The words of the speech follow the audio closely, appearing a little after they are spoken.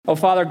Oh,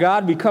 Father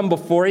God, we come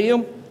before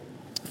you.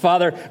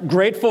 Father,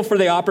 grateful for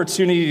the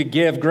opportunity to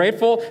give,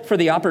 grateful for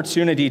the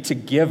opportunity to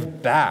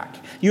give back.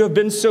 You have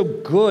been so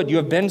good. You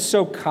have been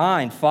so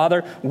kind.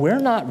 Father, we're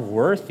not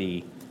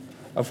worthy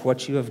of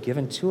what you have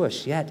given to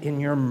us, yet in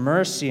your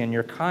mercy and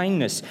your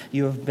kindness,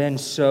 you have been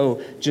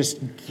so just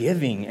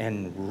giving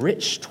and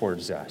rich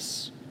towards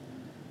us.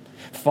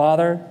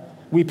 Father,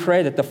 we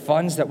pray that the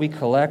funds that we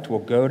collect will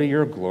go to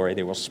your glory.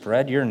 They will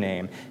spread your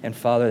name. And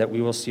Father, that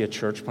we will see a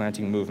church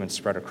planting movement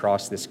spread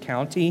across this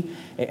county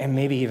and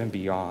maybe even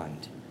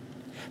beyond.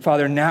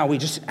 Father, now we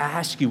just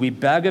ask you, we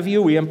beg of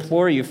you, we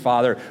implore you,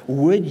 Father,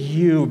 would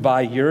you, by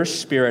your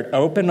Spirit,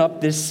 open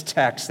up this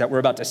text that we're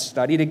about to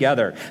study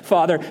together.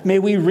 Father, may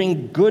we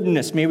wring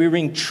goodness, may we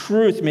wring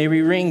truth, may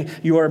we wring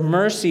your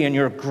mercy and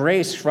your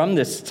grace from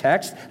this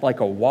text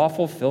like a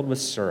waffle filled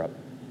with syrup.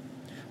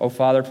 Oh,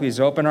 Father, please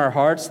open our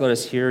hearts. Let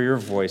us hear your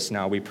voice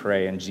now, we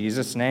pray. In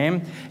Jesus'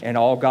 name, and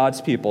all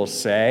God's people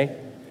say,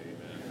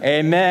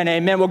 Amen,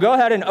 amen. Well, go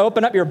ahead and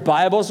open up your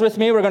Bibles with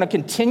me. We're going to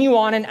continue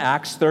on in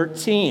Acts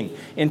 13.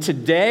 And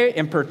today,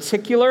 in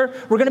particular,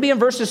 we're going to be in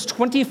verses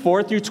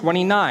 24 through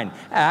 29.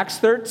 Acts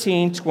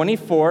 13,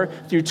 24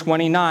 through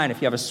 29.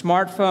 If you have a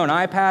smartphone,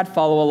 iPad,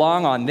 follow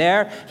along on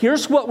there.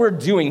 Here's what we're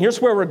doing.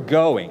 Here's where we're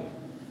going.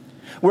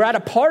 We're at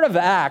a part of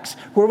Acts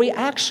where we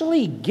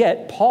actually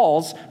get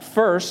Paul's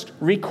first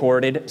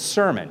recorded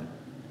sermon.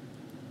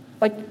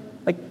 Like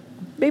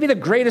maybe the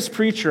greatest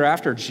preacher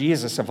after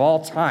Jesus of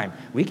all time.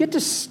 We get to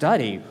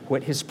study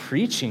what his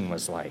preaching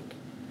was like.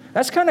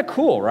 That's kind of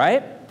cool,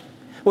 right?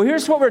 Well,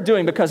 here's what we're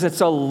doing. Because it's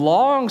a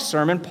long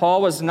sermon,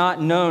 Paul was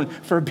not known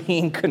for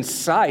being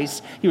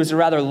concise. He was a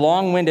rather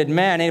long-winded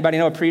man. Anybody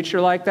know a preacher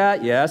like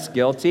that? Yes,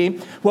 guilty.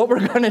 What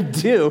we're going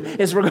to do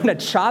is we're going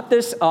to chop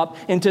this up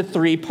into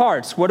 3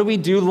 parts. What did we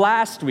do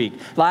last week?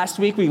 Last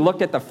week, we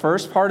looked at the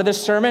first part of the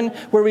sermon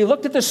where we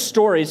looked at the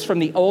stories from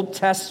the Old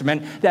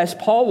Testament as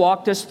Paul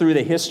walked us through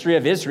the history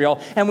of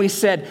Israel. And we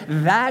said,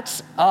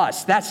 that's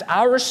us. That's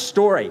our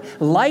story.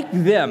 Like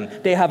them,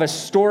 they have a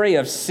story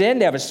of sin.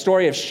 They have a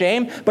story of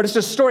shame. But it's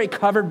a story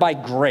covered by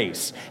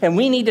grace. And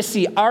we need to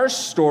see our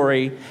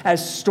story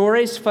as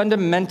stories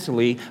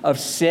fundamentally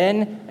of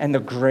sin and the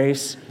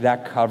grace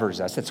that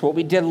covers us. That's what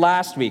we did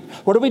last week.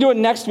 What are we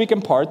doing next week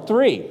in part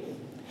 3?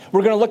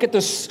 We're going to look at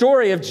the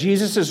story of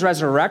Jesus'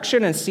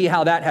 resurrection and see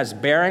how that has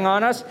bearing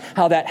on us,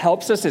 how that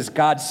helps us as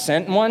God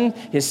sent one,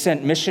 his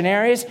sent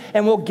missionaries,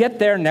 and we'll get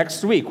there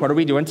next week. What are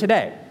we doing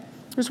today?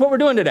 Here's what we're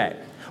doing today.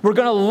 We're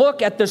going to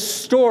look at the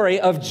story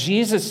of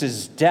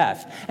Jesus'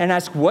 death and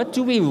ask, what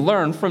do we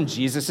learn from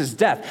Jesus'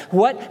 death?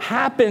 What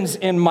happens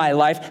in my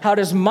life? How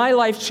does my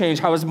life change?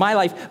 How is my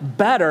life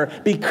better?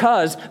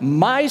 Because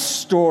my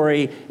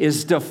story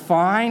is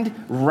defined,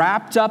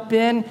 wrapped up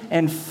in,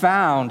 and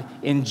found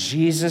in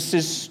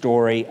Jesus'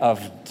 story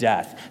of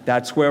death.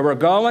 That's where we're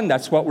going.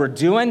 That's what we're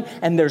doing.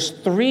 And there's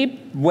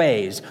 3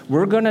 ways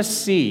we're going to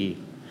see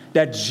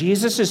that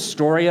Jesus'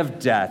 story of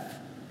death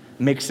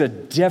makes a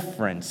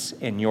difference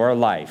in your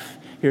life.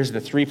 Here's the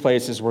 3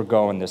 places we're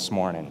going this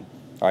morning.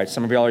 All right,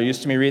 some of y'all are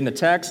used to me reading the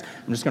text.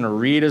 I'm just going to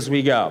read as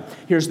we go.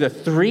 Here's the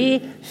 3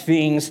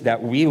 things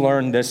that we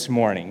learned this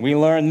morning. We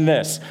learned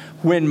this.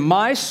 When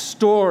my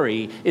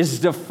story is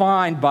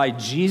defined by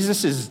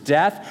Jesus'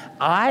 death,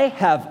 I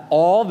have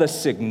all the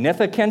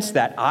significance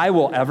that I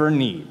will ever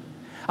need.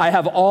 I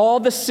have all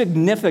the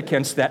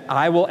significance that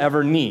I will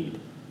ever need.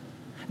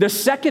 The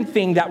second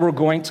thing that we're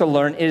going to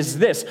learn is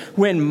this.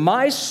 When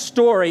my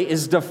story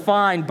is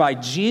defined by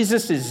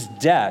Jesus'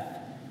 death,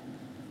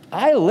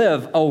 I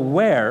live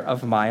aware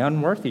of my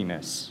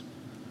unworthiness.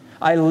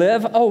 I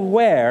live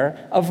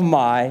aware of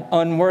my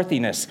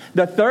unworthiness.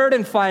 The third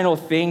and final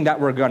thing that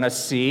we're going to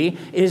see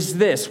is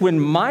this. When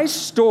my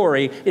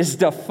story is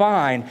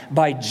defined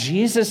by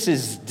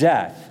Jesus'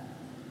 death,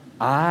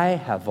 I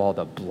have all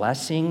the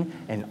blessing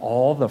and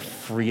all the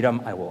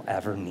freedom I will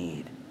ever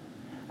need.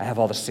 I have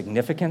all the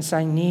significance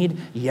I need.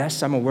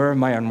 Yes, I'm aware of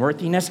my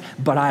unworthiness,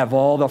 but I have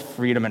all the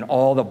freedom and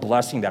all the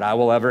blessing that I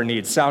will ever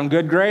need. Sound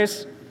good,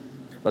 Grace?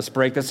 Let's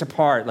break this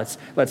apart.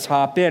 Let's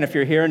hop in. If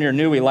you're here and you're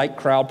new, we like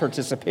crowd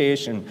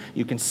participation.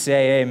 You can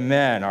say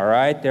amen, all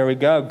right? There we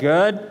go.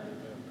 Good?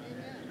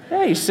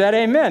 Hey, you said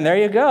amen. There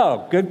you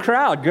go. Good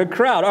crowd, good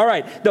crowd. All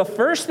right, the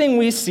first thing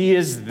we see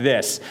is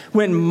this.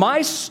 When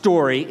my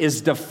story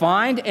is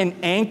defined and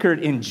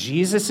anchored in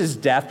Jesus'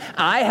 death,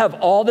 I have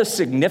all the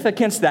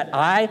significance that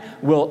I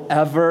will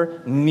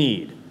ever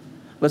need.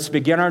 Let's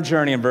begin our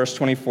journey in verse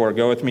 24.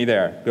 Go with me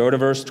there. Go to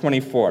verse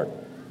 24.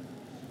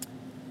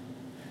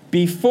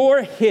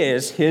 Before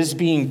his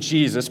being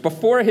Jesus,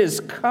 before his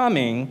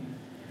coming,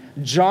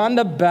 John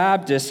the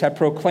Baptist had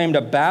proclaimed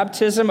a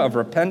baptism of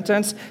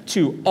repentance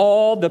to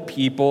all the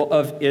people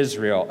of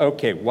Israel.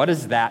 Okay, what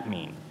does that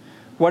mean?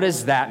 What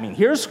does that mean?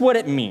 Here's what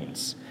it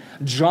means.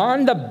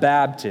 John the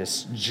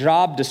Baptist's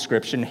job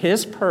description,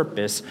 his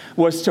purpose,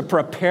 was to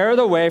prepare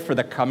the way for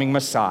the coming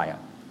Messiah.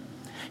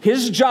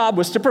 His job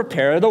was to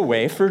prepare the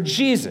way for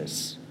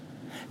Jesus.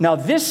 Now,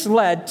 this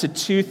led to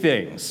 2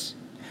 things.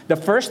 The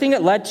first thing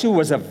it led to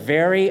was a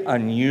very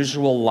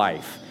unusual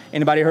life.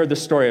 Anybody heard the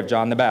story of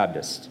John the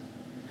Baptist?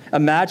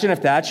 Imagine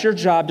if that's your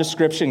job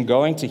description,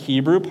 going to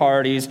Hebrew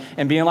parties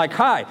and being like,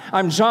 "Hi,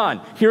 I'm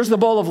John. Here's the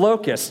bowl of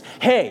locusts.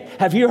 Hey,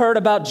 have you heard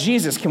about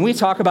Jesus? Can we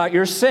talk about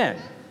your sin?"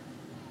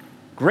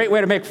 Great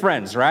way to make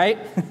friends, right?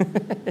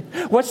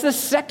 What's the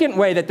second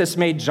way that this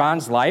made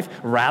John's life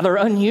rather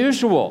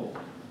unusual?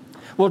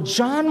 Well,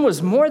 John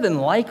was more than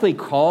likely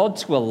called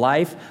to a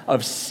life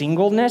of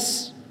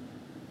singleness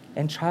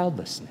and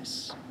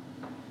childlessness.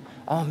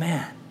 Oh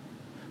man,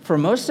 for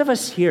most of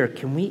us here,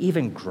 can we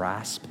even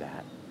grasp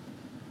that?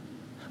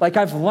 Like,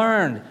 I've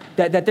learned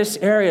that this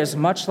area is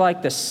much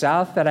like the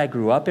South that I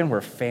grew up in,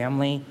 where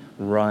family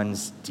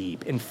runs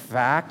deep. In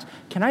fact,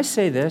 can I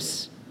say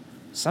this?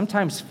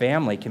 Sometimes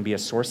family can be a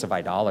source of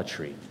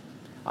idolatry.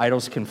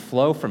 Idols can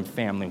flow from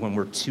family when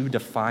we're too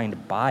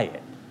defined by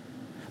it.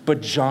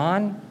 But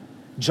John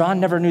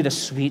never knew the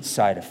sweet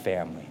side of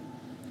family.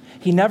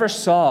 He never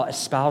saw a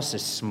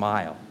spouse's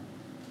smile.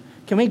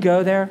 Can we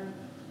go there?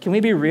 Can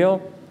we be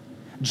real?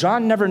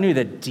 John never knew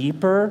the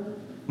deeper,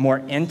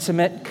 more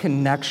intimate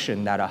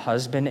connection that a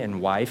husband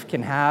and wife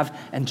can have,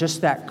 and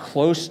just that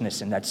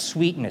closeness and that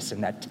sweetness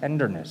and that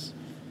tenderness.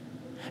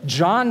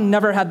 John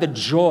never had the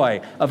joy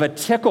of a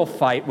tickle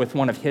fight with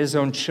one of his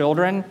own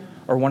children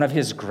or one of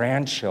his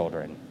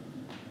grandchildren.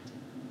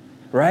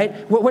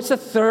 Right? What's the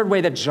third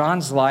way that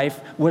John's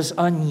life was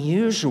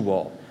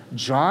unusual?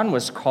 John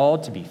was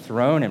called to be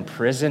thrown in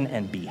prison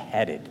and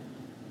beheaded.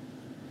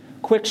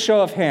 Quick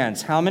show of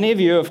hands. How many of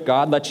you, if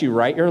God lets you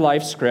write your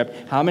life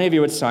script, how many of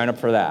you would sign up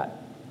for that?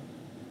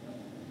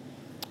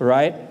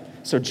 Right?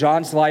 So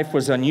John's life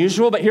was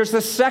unusual, but here's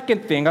the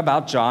second thing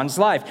about John's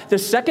life. The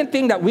second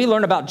thing that we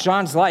learn about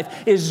John's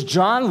life is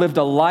John lived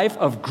a life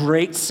of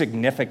great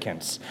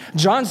significance.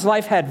 John's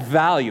life had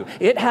value.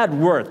 It had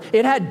worth.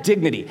 It had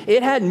dignity.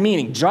 It had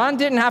meaning. John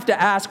didn't have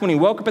to ask when he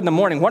woke up in the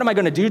morning, "What am I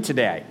going to do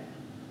today?"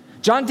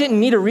 John didn't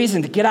need a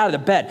reason to get out of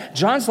the bed.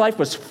 John's life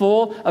was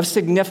full of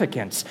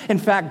significance. In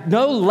fact,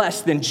 no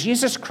less than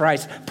Jesus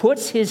Christ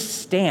puts his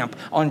stamp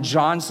on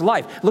John's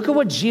life. Look at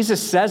what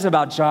Jesus says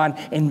about John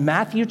in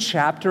Matthew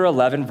chapter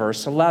 11,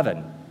 verse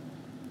 11.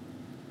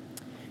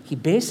 He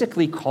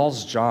basically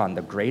calls John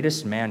the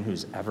greatest man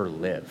who's ever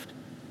lived.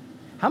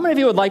 How many of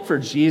you would like for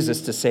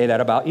Jesus to say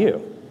that about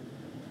you?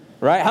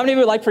 Right? How many of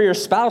you would like for your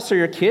spouse or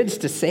your kids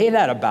to say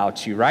that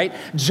about you, right?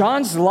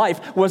 John's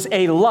life was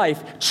a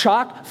life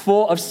chock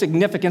full of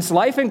significance.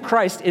 Life in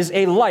Christ is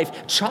a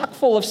life chock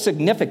full of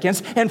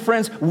significance. And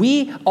friends,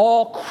 we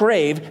all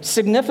crave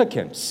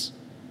significance.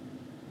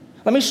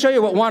 Let me show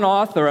you what one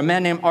author, a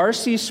man named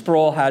R.C.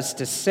 Sproul, has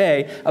to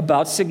say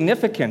about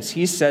significance.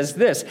 He says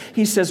this.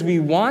 He says, "We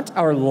want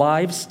our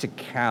lives to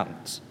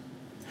count.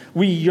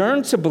 We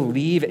yearn to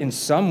believe in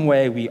some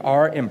way we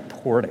are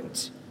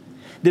important.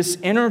 This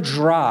inner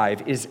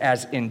drive is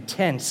as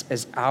intense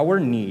as our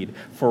need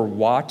for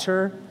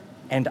water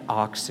and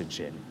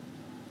oxygen."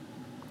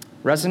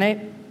 Resonate?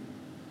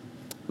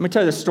 Let me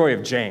tell you the story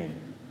of Jane.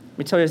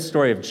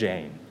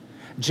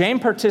 Jane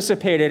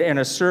participated in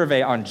a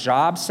survey on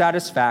job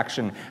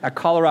satisfaction at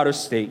Colorado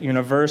State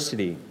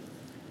University.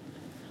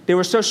 They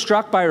were so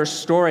struck by her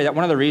story that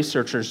one of the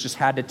researchers just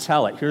had to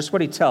tell it. Here's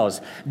what he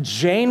tells.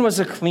 Jane was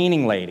a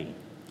cleaning lady.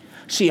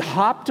 She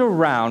hopped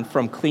around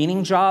from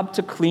cleaning job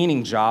to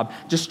cleaning job,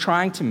 just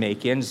trying to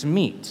make ends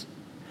meet.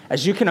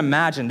 As you can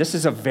imagine, this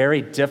is a very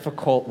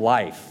difficult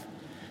life.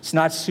 It's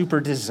not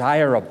super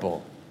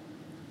desirable.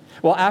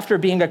 Well, after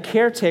being a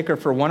caretaker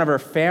for one of her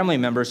family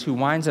members who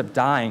winds up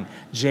dying,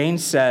 Jane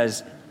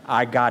says,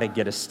 "I gotta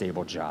get a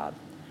stable job.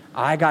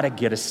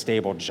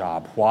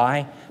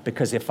 Why?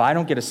 Because if I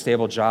don't get a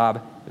stable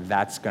job,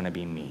 that's gonna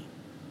be me."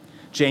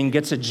 Jane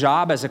gets a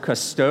job as a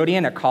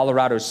custodian at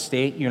Colorado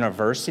State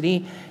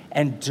University,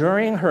 and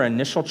during her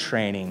initial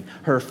training,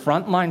 her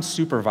frontline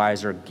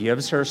supervisor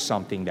gives her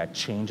something that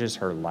changes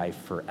her life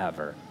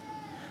forever.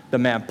 The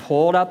man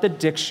pulled out the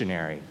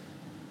dictionary,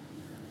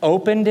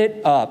 opened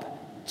it up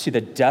to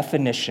the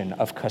definition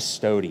of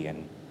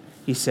custodian.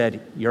 He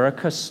said, "You're a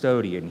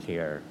custodian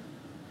here.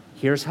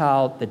 Here's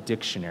how the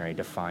dictionary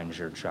defines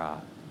your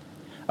job.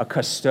 A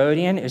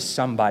custodian is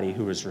somebody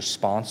who is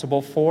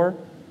responsible for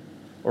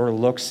or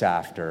looks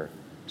after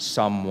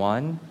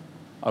someone,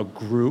 a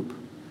group,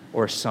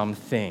 or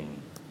something."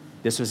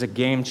 This was a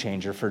game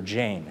changer for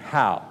Jane.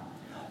 How?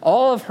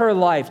 All of her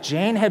life,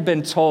 Jane had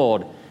been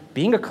told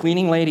being a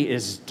cleaning lady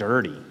is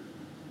dirty.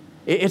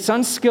 It's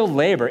unskilled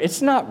labor.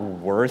 It's not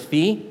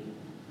worthy.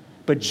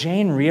 But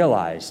Jane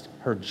realized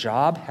her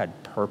job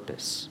had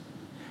purpose.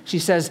 She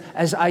says,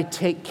 as I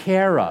take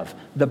care of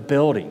the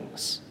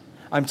buildings,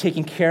 I'm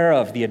taking care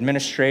of the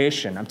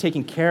administration. I'm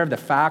taking care of the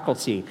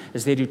faculty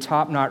as they do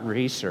top-notch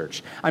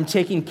research. I'm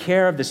taking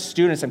care of the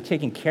students. I'm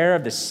taking care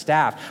of the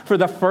staff. For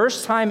the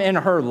first time in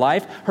her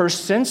life, her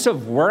sense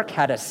of work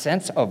had a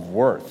sense of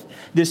worth.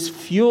 This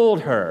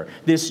fueled her.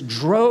 This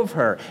drove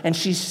her. And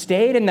she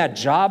stayed in that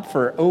job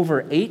for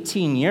over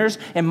 18 years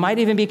and might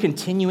even be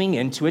continuing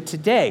into it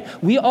today.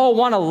 We all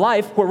want a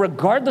life where,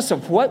 regardless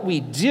of what we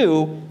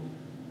do,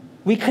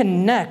 we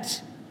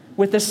connect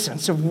with a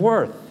sense of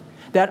worth.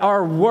 That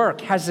our work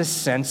has a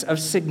sense of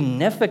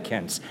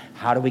significance.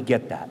 How do we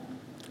get that?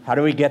 How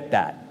do we get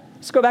that?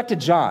 Let's go back to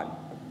John.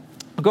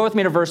 Go with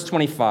me to verse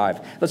 25.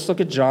 Let's look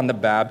at John the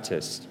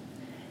Baptist.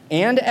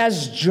 And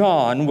as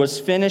John was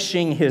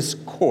finishing his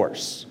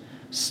course,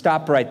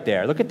 stop right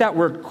there. Look at that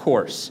word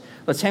course.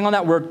 Let's hang on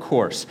that word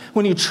course.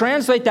 When you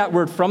translate that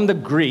word from the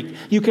Greek,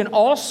 you can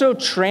also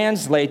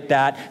translate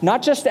that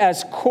not just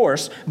as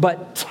course,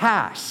 but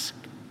task,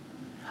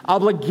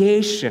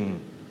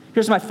 obligation.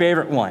 Here's my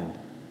favorite one,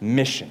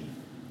 mission.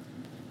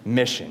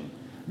 Mission.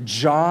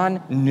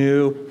 John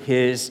knew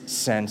his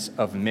sense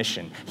of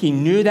mission. He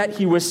knew that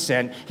he was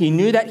sent. He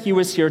knew that he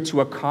was here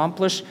to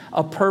accomplish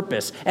a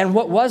purpose. And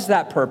what was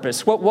that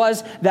purpose? What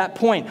was that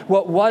point?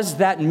 What was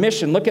that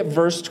mission? Look at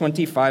verse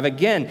 25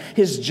 again.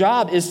 His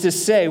job is to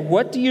say,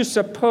 what do you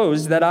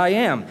suppose that I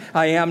am?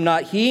 I am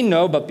not he,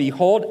 no, but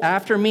behold,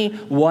 after me,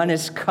 one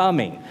is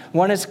coming.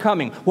 One is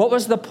coming. What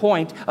was the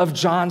point of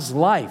John's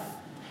life?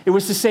 It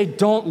was to say,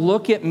 don't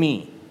look at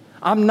me.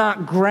 I'm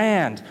not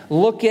grand.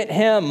 Look at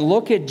him.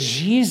 Look at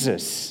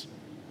Jesus.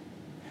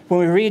 When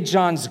we read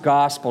John's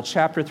gospel,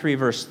 chapter 3,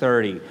 verse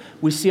 30,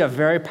 we see a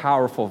very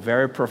powerful,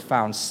 very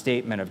profound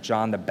statement of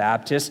John the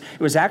Baptist. It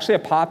was actually a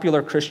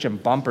popular Christian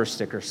bumper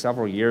sticker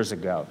several years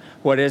ago.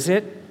 What is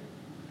it?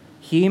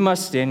 He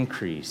must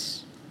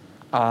increase.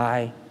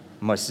 I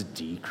must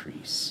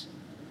decrease.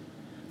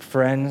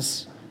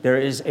 Friends, there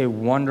is a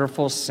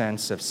wonderful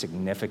sense of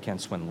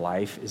significance when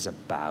life is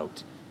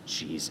about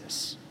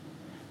Jesus.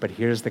 But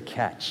here's the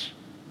catch.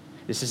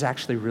 This is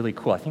actually really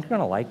cool. I think you're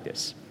going to like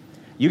this.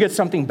 You get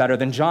something better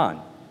than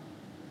John.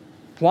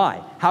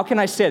 Why? How can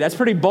I say? That's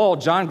pretty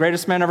bold. John,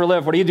 greatest man ever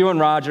lived. What are you doing,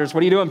 Rogers?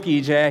 What are you doing,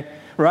 PJ?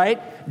 Right?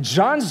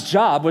 John's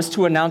job was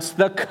to announce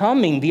the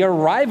coming, the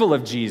arrival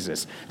of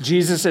Jesus.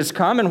 Jesus has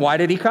come, and why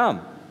did he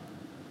come?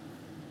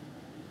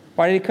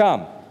 Why did he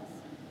come?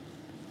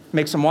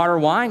 Make some water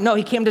wine? No,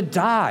 he came to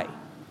die.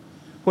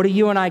 What do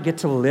you and I get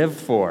to live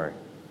for?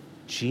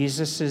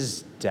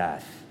 Jesus'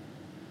 death.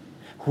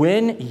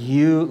 When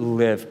you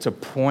live to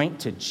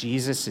point to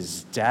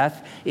Jesus'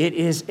 death, it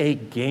is a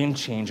game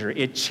changer.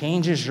 It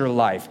changes your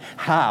life.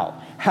 How?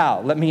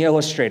 How? Let me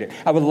illustrate it.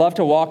 I would love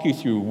to walk you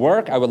through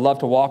work. I would love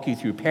to walk you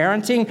through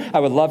parenting. I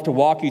would love to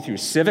walk you through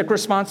civic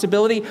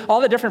responsibility, all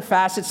the different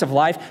facets of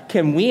life.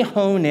 Can we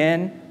hone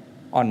in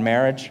on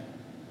marriage?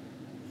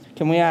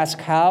 Can we ask,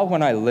 how,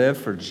 when I live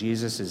for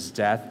Jesus'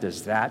 death,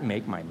 does that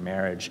make my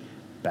marriage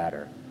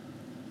better?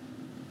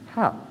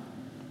 How?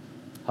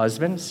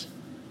 Husbands,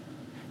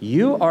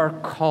 you are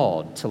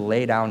called to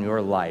lay down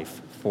your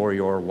life for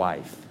your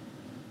wife.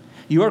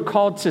 You are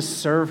called to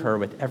serve her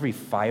with every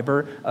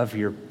fiber of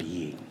your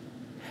being.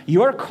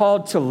 You are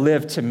called to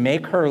live to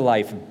make her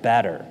life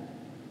better.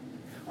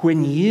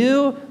 When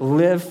you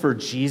live for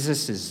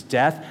Jesus'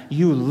 death,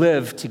 you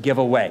live to give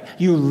away.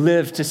 You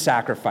live to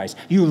sacrifice.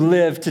 You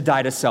live to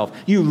die to self.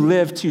 You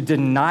live to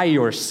deny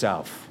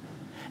yourself.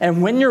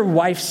 And when your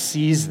wife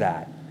sees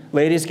that,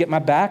 ladies, get my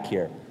back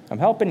here. I'm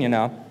helping you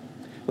now.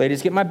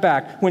 Ladies, get my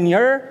back. When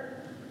your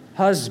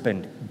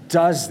husband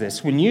does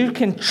this, when you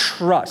can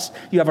trust,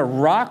 you have a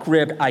rock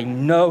rib, I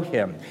know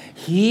him.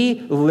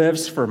 He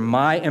lives for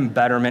my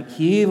embetterment.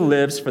 He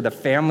lives for the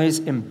family's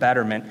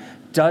embetterment.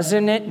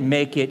 Doesn't it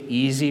make it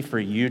easy for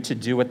you to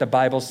do what the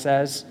Bible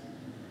says,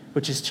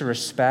 which is to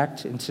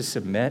respect and to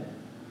submit?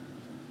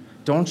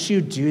 Don't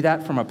you do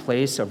that from a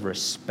place of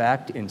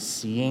respect in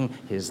seeing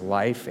his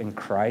life in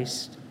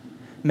Christ?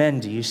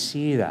 Men, do you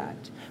see that?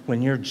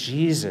 When you're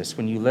Jesus,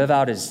 when you live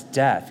out his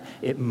death,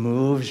 it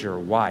moves your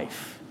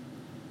wife.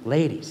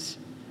 Ladies,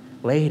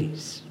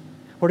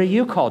 what are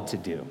you called to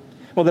do?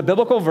 Well, the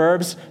biblical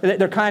verbs,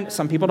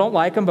 some people don't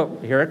like them,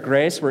 but here at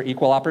Grace, we're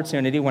equal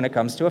opportunity when it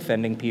comes to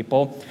offending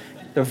people.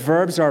 The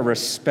verbs are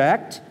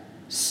respect,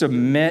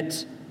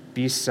 submit,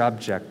 be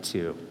subject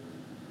to.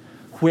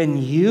 When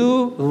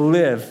you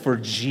live for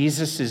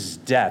Jesus'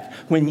 death,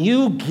 when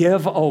you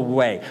give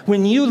away,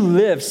 when you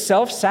live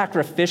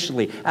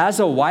self-sacrificially as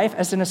a wife,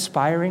 as an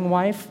aspiring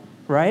wife,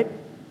 right?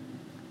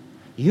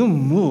 You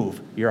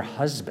move your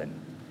husband.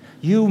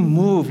 You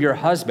move your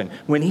husband.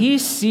 When he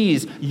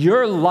sees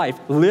your life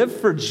live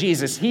for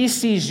Jesus, he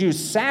sees you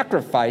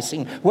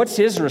sacrificing, what's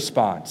his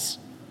response?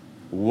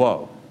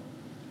 Whoa,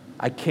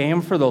 I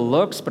came for the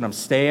looks, but I'm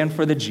staying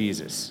for the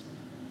Jesus.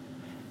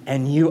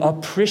 And you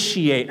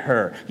appreciate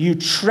her, you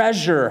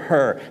treasure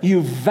her, you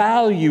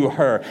value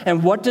her.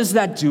 And what does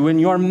that do in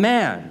your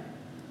man?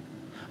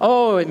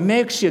 Oh, it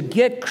makes you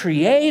get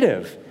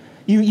creative.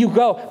 You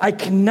go, I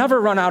can never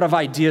run out of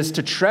ideas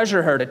to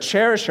treasure her, to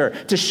cherish her,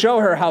 to show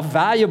her how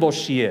valuable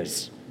she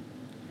is.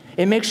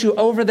 It makes you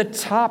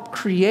over-the-top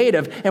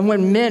creative. And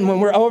when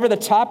we're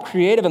over-the-top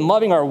creative and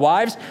loving our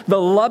wives, the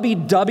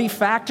lubby-dubby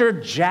factor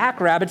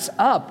jackrabbits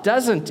up,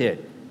 doesn't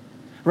it?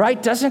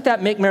 Right? Doesn't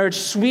that make marriage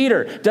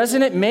sweeter?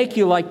 Doesn't it make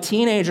you like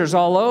teenagers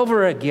all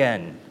over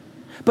again?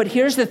 But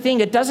here's the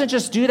thing, it doesn't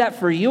just do that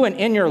for you and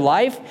in your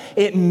life,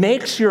 it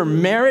makes your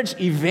marriage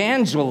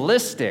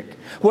evangelistic.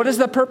 What is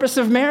the purpose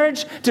of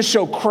marriage? To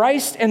show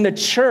Christ and the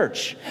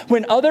church.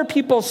 When other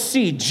people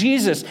see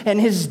Jesus and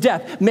his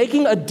death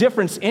making a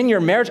difference in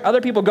your marriage,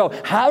 other people go,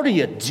 how do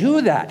you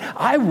do that?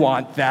 I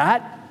want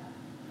that.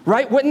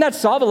 right? Wouldn't that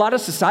solve a lot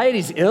of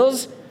society's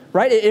ills,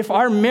 right? If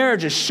our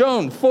marriage has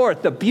shown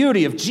forth the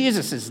beauty of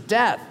Jesus'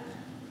 death.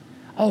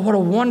 Oh, what a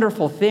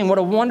wonderful thing. What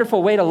a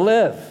wonderful way to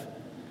live.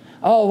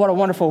 Oh, what a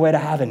wonderful way to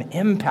have an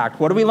impact.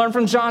 What do we learn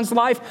from John's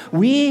life?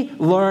 We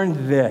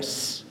learned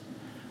this.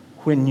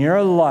 When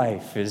your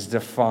life is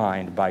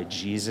defined by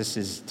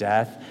Jesus'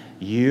 death,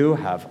 you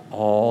have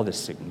all the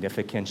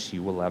significance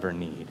you will ever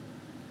need.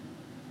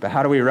 But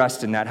how do we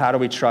rest in that? How do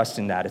we trust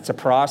in that? It's a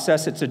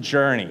process. It's a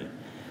journey.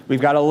 We've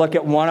got to look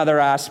at one other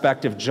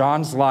aspect of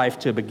John's life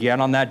to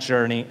begin on that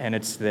journey, and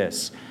it's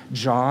this.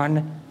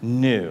 John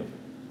knew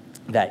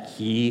that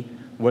he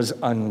was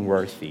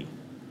unworthy.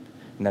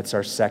 And that's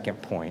our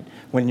second point.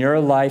 When your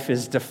life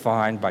is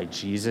defined by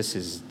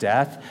Jesus'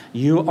 death,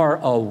 you are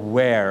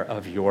aware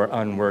of your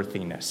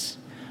unworthiness.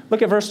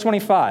 Look at verse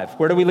 25.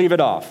 Where do we leave it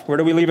off? Where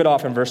do we leave it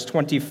off in verse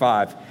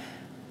 25?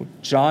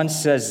 John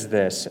says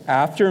this,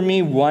 after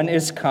me one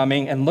is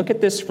coming, and look at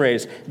this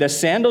phrase, the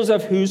sandals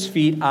of whose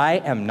feet I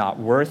am not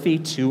worthy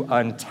to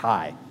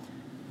untie.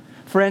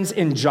 Friends,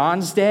 in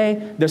John's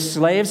day, the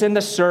slaves and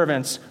the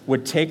servants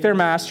would take their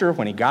master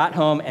when he got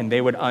home and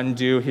they would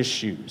undo his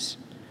shoes.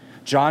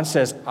 John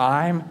says,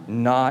 I'm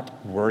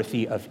not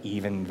worthy of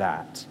even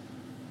that.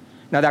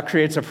 Now that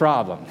creates a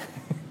problem.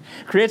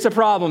 Creates a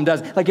problem,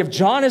 does like if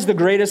John is the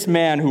greatest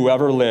man who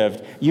ever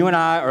lived, you and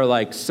I are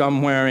like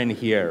somewhere in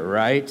here,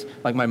 right?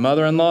 Like my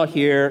mother-in-law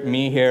here,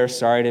 me here,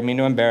 sorry, didn't mean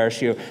to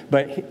embarrass you,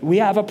 but we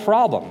have a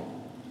problem.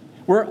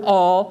 We're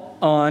all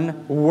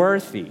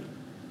unworthy.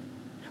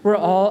 We're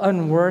all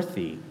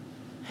unworthy.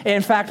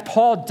 In fact,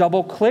 Paul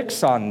double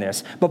clicks on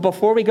this. But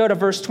before we go to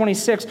verse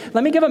 26,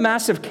 let me give a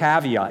massive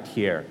caveat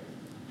here.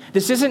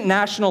 This isn't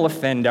National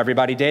Offend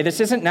Everybody Day. This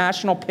isn't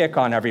National Pick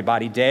on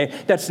Everybody Day.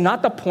 That's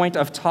not the point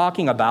of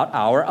talking about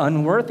our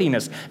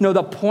unworthiness. No,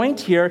 the point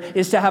here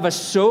is to have a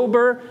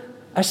sober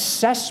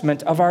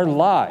assessment of our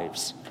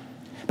lives.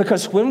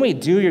 Because when we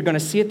do, you're going to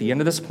see at the end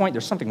of this point,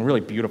 there's something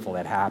really beautiful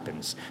that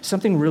happens.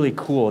 Something really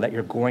cool that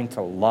you're going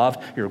to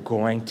love, you're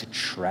going to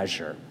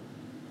treasure.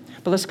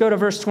 But let's go to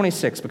verse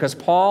 26, because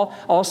Paul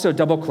also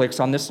double clicks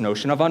on this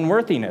notion of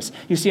unworthiness.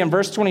 You see, in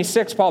verse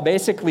 26, Paul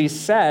basically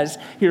says,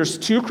 here's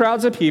two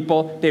crowds of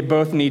people, they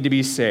both need to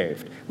be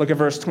saved. Look at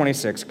verse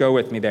 26, go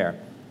with me there.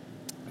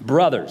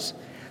 Brothers,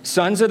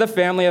 sons of the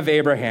family of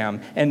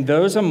Abraham, and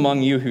those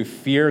among you who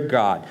fear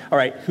God. All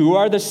right, who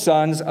are the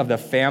sons of the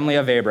family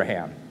of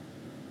Abraham?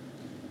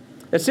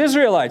 It's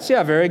Israelites.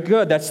 Yeah, very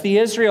good. That's the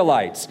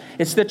Israelites.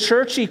 It's the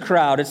churchy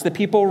crowd. It's the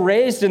people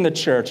raised in the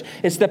church.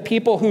 It's the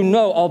people who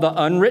know all the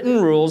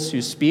unwritten rules,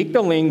 who speak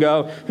the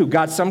lingo, who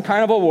got some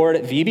kind of award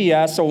at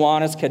VBS,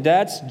 Awanas,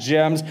 cadets,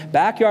 gyms,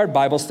 backyard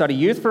Bible study,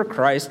 Youth for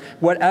Christ,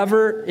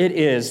 whatever it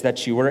is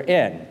that you were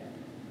in.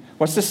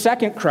 What's the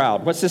second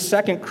crowd? What's the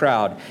second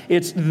crowd?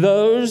 It's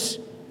those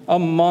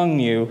among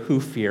you who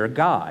fear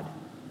God.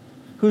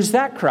 Who's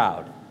that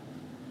crowd?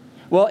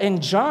 Well,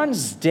 in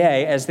John's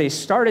day, as they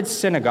started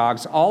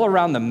synagogues all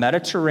around the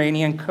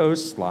Mediterranean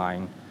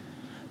coastline,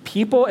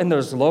 people in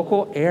those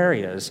local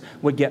areas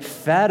would get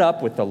fed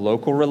up with the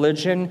local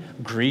religion,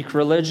 Greek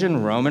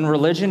religion, Roman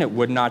religion. It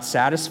would not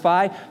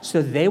satisfy,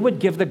 so they would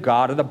give the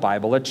God of the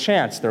Bible a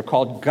chance. They're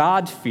called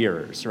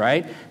God-fearers,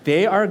 right?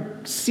 They are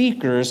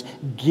seekers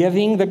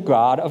giving the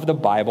God of the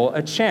Bible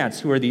a chance.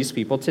 Who are these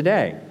people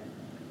today?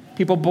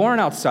 People born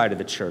outside of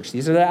the church.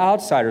 These are the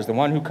outsiders, the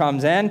one who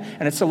comes in,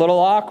 and it's a little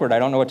awkward. I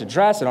don't know what to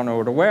dress. I don't know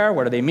what to wear.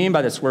 What do they mean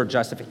by this word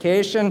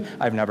justification?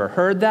 I've never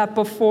heard that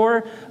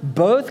before.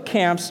 Both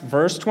camps,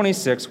 verse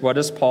 26, what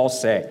does Paul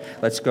say?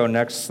 Let's go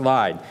next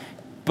slide.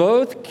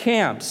 Both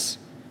camps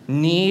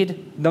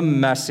need the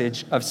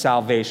message of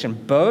salvation.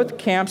 Both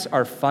camps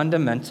are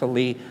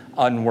fundamentally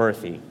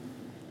unworthy.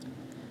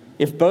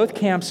 If both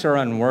camps are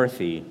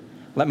unworthy,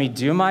 let me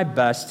do my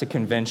best to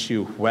convince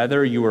you,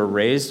 whether you were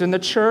raised in the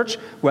church,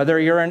 whether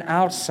you're an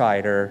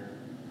outsider,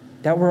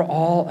 that we're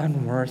all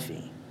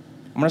unworthy.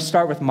 I'm going to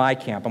start with my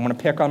camp. I'm going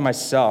to pick on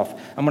myself.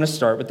 I'm going to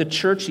start with the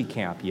churchy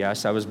camp.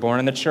 Yes, I was born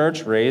in the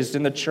church, raised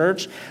in the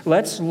church.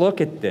 Let's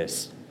look at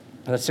this.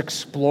 Let's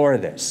explore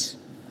this.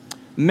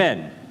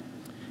 Men,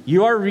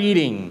 you are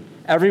reading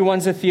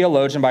Everyone's a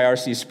Theologian by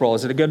R.C. Sproul.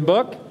 Is it a good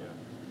book?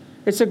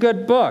 It's a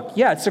good book.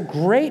 Yeah, it's a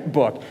great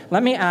book.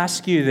 Let me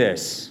ask you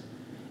this.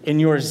 In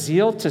your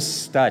zeal to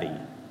study,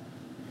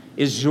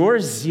 is your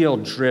zeal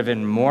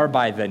driven more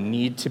by the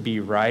need to be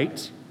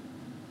right?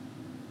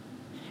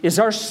 Is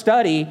our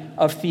study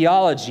of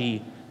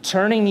theology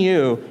turning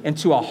you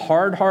into a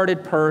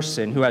hard-hearted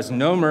person who has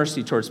no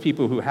mercy towards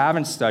people who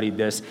haven't studied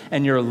this,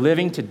 and you're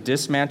living to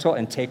dismantle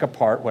and take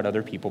apart what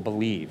other people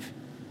believe?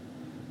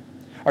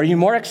 Are you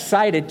more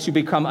excited to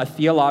become a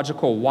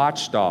theological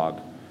watchdog,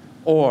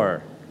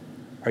 or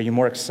are you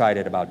more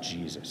excited about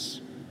Jesus?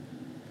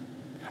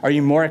 Are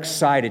you more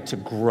excited to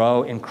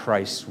grow in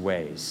Christ's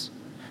ways,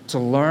 to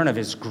learn of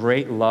his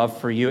great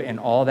love for you and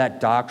all that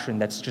doctrine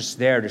that's just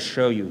there to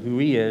show you who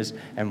he is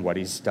and what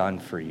he's done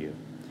for you?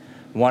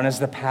 One is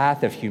the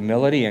path of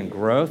humility and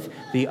growth.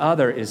 The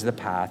other is the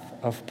path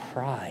of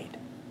pride.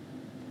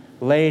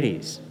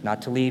 Ladies,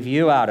 not to leave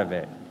you out of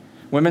it.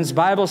 Women's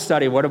Bible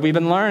study, what have we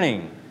been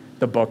learning?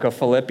 The book of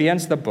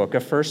Philippians, the book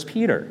of 1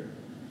 Peter.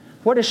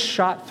 What is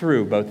shot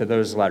through both of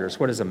those letters?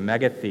 What is a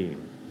mega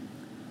theme?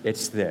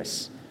 It's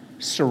this: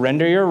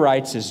 surrender your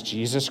rights as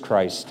Jesus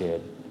Christ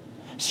did.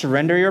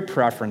 Surrender your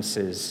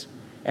preferences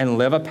and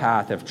live a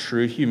path of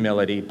true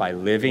humility by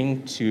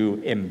living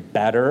to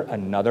embetter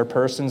another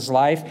person's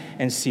life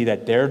and see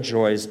that their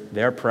joys,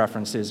 their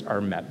preferences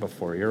are met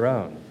before your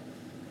own.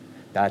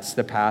 That's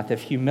the path of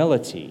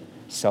humility.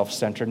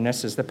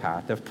 Self-centeredness is the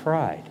path of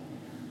pride.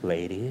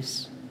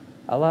 Ladies,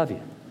 I love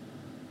you.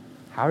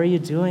 How are you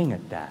doing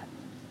at that?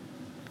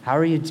 How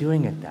are you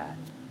doing at that?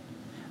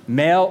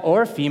 Male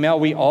or female,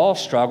 we all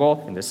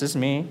struggle, and this is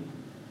me.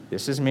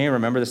 This is me.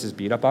 Remember, this is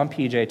beat up on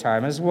PJ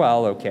time as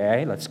well,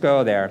 okay? Let's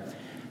go there.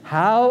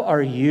 How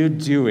are you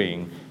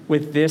doing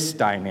with this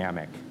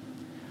dynamic?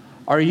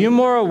 Are you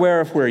more aware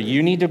of where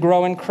you need to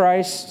grow in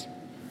Christ,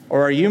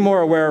 or are you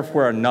more aware of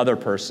where another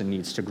person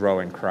needs to grow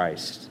in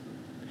Christ?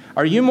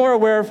 Are you more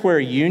aware of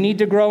where you need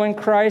to grow in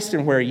Christ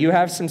and where you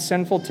have some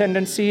sinful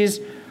tendencies,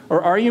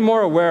 or are you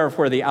more aware of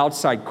where the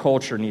outside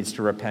culture needs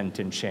to repent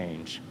and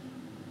change?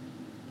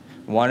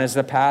 One is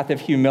the path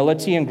of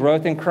humility and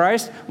growth in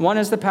Christ. One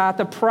is the path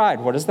of pride.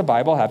 What does the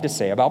Bible have to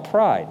say about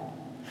pride?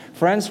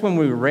 Friends, when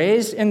we're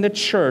raised in the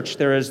church,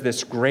 there is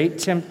this great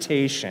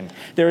temptation.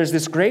 There is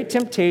this great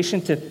temptation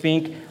to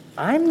think,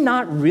 I'm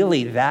not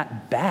really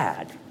that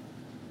bad.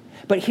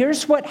 But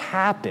here's what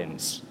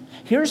happens.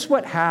 Here's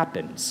what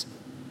happens.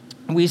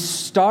 We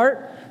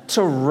start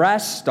to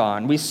rest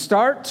on, we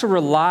start to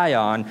rely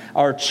on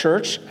our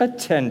church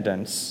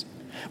attendance.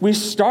 We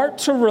start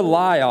to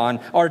rely on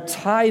our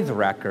tithe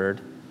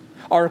record,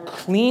 our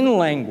clean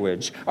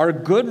language, our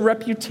good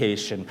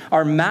reputation,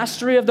 our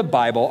mastery of the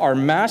Bible, our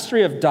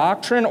mastery of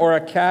doctrine or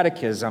a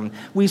catechism.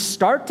 We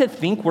start to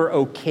think we're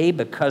okay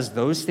because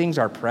those things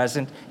are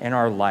present in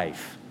our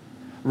life.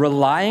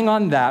 Relying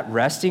on that,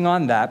 resting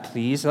on that,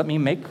 please let me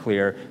make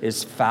clear,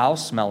 is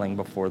foul-smelling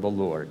before the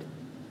Lord.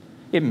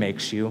 It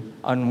makes you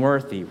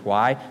unworthy.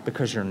 Why?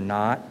 Because you're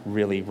not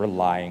really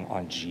relying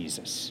on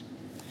Jesus.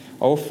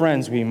 Oh,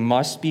 friends, we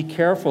must be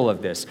careful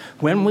of this.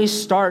 When we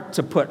start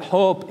to put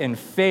hope and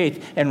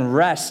faith and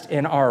rest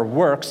in our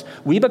works,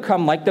 we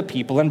become like the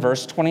people in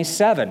verse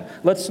 27.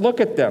 Let's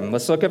look at them.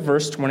 Let's look at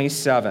verse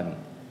 27.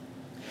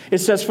 It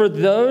says, "For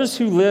those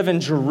who live in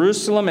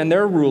Jerusalem and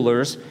their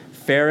rulers,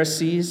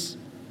 Pharisees,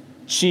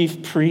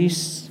 chief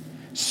priests,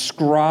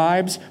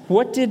 scribes,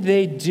 what did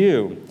they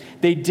do?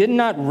 They did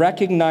not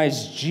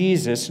recognize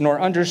Jesus nor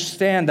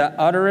understand the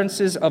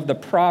utterances of the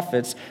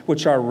prophets,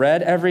 which are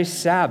read every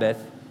Sabbath."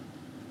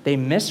 They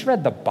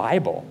misread the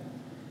Bible.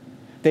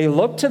 They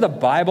looked to the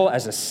Bible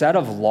as a set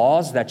of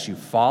laws that you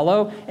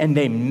follow, and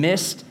they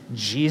missed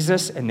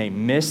Jesus and they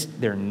missed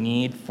their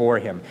need for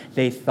him.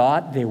 They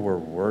thought they were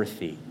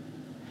worthy.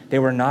 They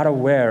were not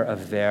aware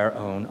of their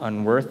own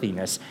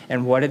unworthiness.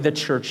 And what did the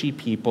churchy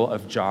people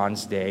of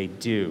John's day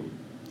do?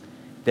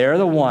 They're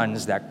the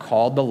ones that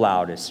called the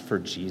loudest for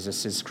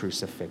Jesus'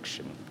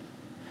 crucifixion.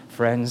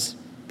 Friends,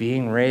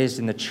 being raised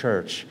in the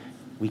church,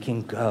 we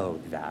can go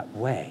that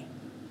way.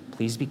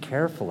 Please be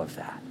careful of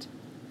that.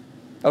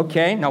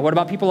 Okay, now what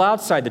about people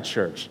outside the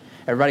church?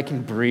 Everybody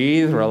can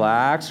breathe,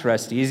 relax,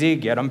 rest easy.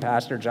 Get them,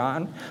 Pastor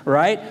John,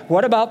 right?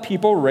 What about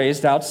people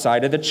raised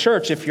outside of the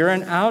church? If you're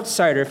an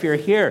outsider, if you're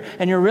here,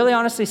 and you're really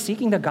honestly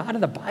seeking the God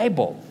of the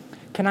Bible,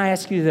 can I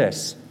ask you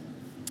this?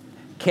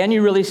 Can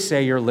you really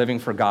say you're living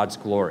for God's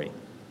glory?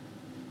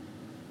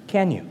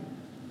 Can you?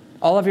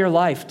 All of your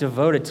life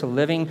devoted to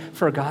living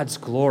for God's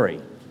glory.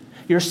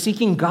 You're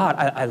seeking God.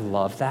 I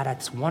love that.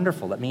 That's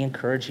wonderful. Let me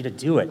encourage you to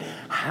do it.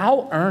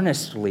 How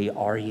earnestly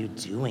are you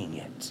doing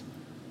it?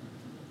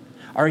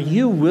 Are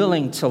you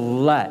willing to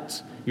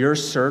let your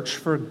search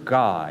for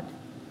God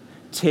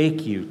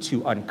take you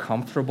to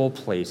uncomfortable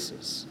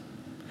places?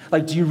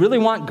 Like, do you really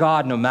want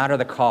God no matter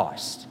the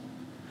cost?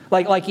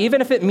 Like even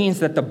if it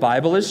means that the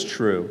Bible is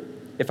true,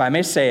 if I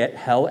may say it,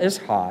 hell is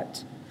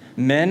hot.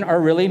 Men are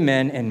really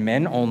men and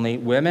men only.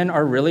 Women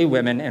are really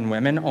women and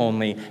women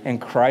only. And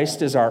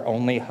Christ is our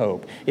only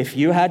hope. If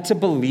you had to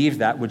believe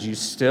that, would you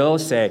still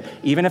say,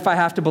 even if I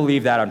have to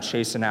believe that, I'm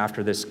chasing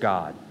after this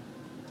God?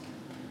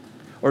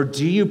 Or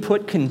do you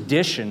put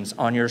conditions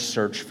on your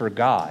search for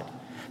God?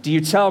 Do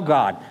you tell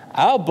God,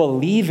 I'll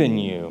believe in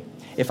you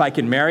if I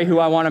can marry who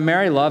I want to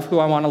marry, love who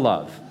I want to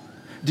love?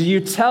 Do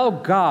you tell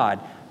God,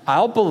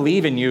 I'll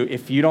believe in you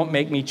if you don't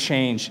make me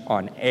change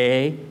on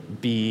A,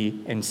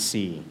 B, and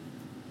C?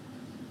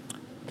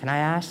 Can I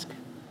ask,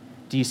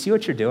 do you see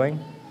what you're doing?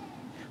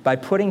 By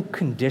putting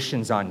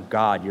conditions on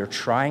God, you're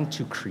trying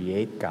to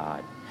create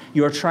God.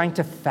 You're trying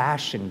to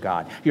fashion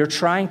God. You're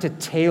trying to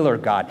tailor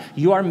God.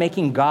 You are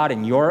making God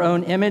in your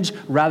own image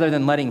rather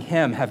than letting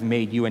him have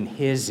made you in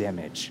his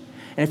image.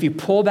 And if you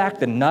pull back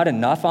the nut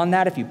enough on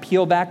that, if you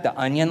peel back the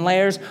onion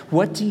layers,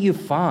 what do you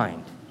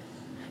find?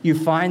 You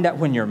find that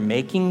when you're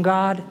making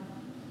God,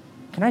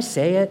 can I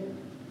say it?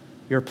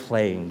 You're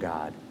playing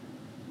God.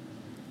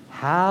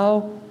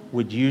 How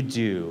would you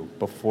do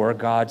before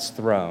God's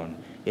throne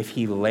if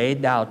he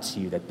laid out to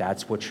you that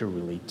that's what you're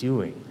really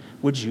doing?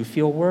 Would you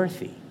feel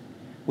worthy?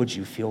 Would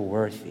you feel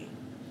worthy?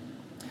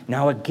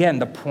 Now, again,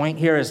 the point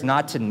here is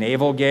not to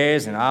navel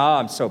gaze and,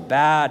 I'm so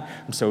bad,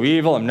 I'm so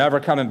evil, I'm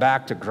never coming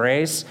back to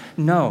grace.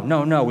 No.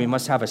 We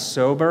must have a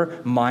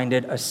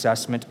sober-minded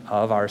assessment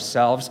of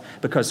ourselves,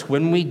 because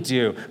when we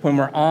do, when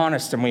we're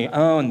honest and we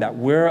own that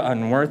we're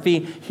unworthy,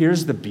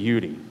 here's the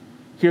beauty.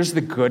 Here's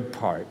the good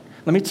part.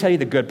 Let me tell you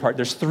the good part.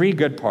 There's 3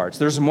 good parts.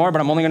 There's more, but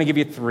I'm only going to give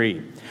you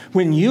 3.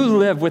 When you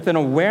live with an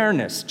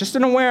awareness, just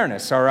an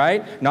awareness, all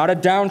right? Not a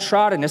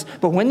downtroddenness,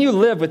 but when you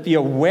live with the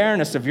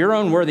awareness of your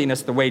own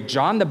worthiness, the way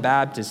John the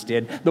Baptist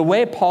did, the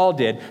way Paul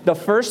did, the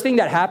first thing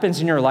that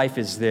happens in your life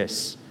is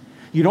this.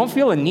 You don't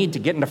feel a need to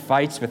get into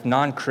fights with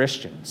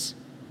non-Christians.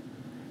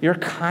 You're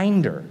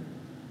kinder.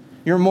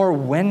 You're more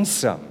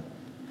winsome.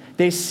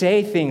 They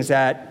say things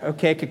that,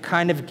 could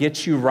kind of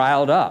get you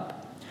riled up.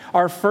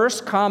 Our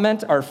first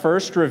comment, our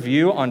first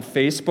review on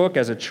Facebook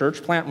as a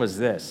church plant was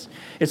this.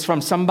 It's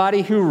from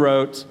somebody who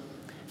wrote,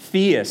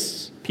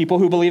 theists, people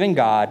who believe in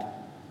God,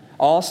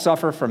 all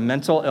suffer from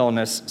mental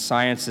illness.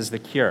 Science is the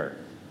cure.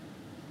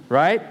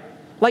 Right?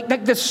 Like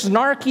the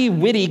snarky,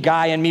 witty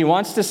guy in me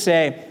wants to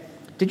say,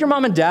 did your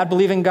mom and dad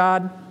believe in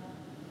God?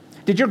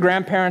 Did your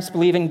grandparents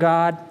believe in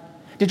God?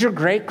 Did your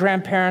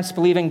great-grandparents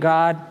believe in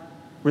God?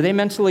 Were they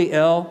mentally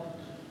ill?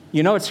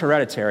 You know it's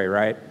hereditary,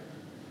 right?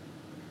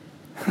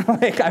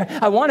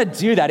 I want to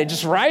do that. It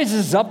just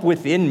rises up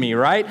within me,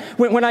 right?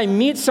 When I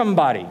meet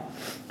somebody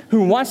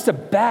who wants to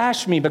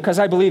bash me because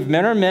I believe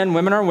men are men,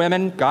 women are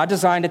women, God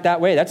designed it that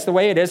way, that's the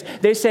way it is,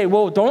 they say,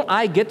 well, don't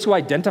I get to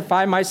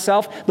identify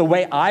myself the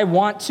way I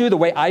want to, the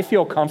way I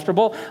feel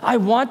comfortable? I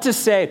want to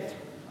say,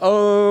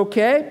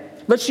 okay,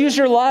 let's use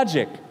your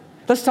logic.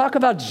 Let's talk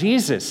about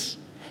Jesus.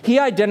 He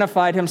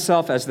identified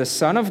himself as the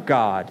Son of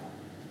God.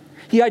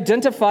 He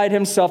identified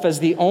himself as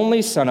the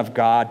only Son of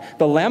God,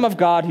 the Lamb of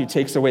God who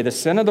takes away the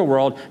sin of the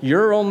world,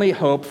 your only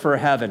hope for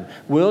heaven.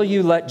 Will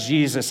you let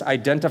Jesus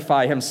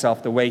identify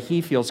himself the way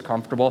he feels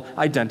comfortable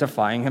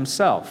identifying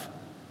himself?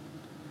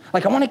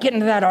 I want to get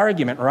into that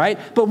argument, right?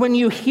 But when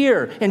you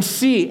hear and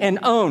see and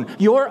own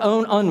your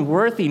own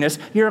unworthiness,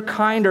 you're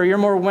kinder, you're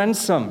more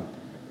winsome.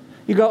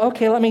 You go,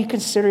 okay, let me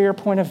consider your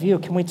point of view.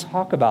 Can we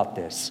talk about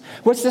this?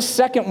 What's the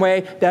second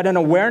way that an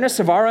awareness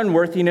of our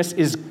unworthiness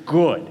is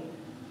good?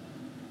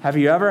 Have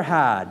you ever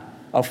had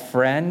a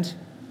friend,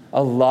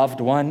 a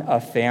loved one, a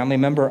family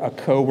member, a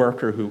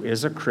coworker who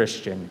is a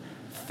Christian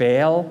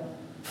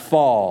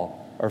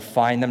fall, or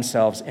find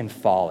themselves in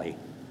folly?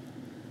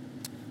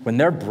 When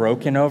they're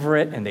broken over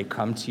it and they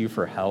come to you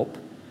for help,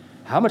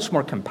 how much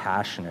more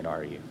compassionate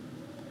are you?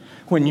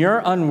 When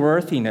your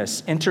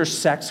unworthiness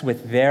intersects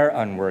with their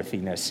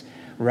unworthiness,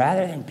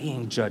 rather than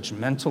being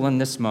judgmental in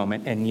this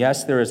moment, and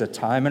yes, there is a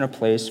time and a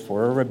place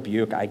for a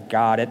rebuke. I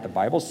got it. The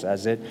Bible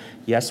says it.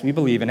 Yes, we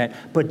believe in it.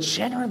 But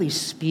generally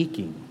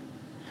speaking,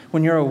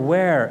 when you're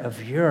aware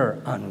of your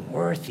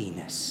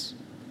unworthiness,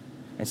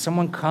 and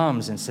someone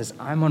comes and says,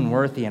 I'm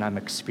unworthy and I'm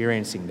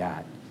experiencing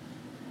that,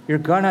 you're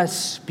going to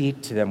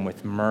speak to them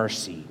with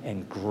mercy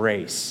and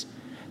grace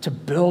to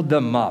build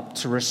them up,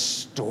 to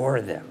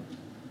restore them.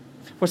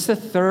 What's the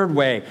third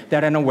way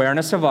that an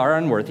awareness of our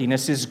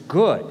unworthiness is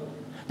good?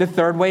 The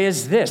third way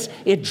is this.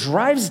 It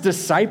drives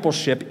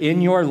discipleship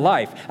in your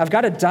life. I've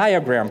got a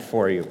diagram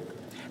for you.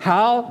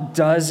 How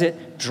does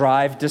it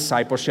drive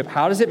discipleship?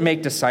 How does it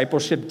make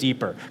discipleship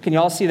deeper? Can you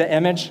all see the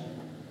image?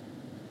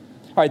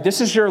 All right,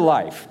 this is your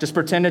life. Just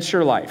pretend it's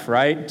your life,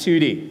 right?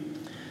 2D.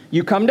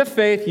 You come to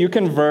faith, you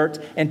convert,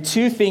 and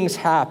 2 things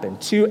happen.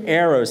 2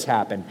 arrows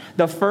happen.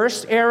 The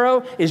first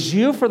arrow is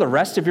you, for the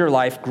rest of your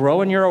life,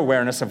 grow in your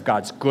awareness of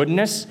God's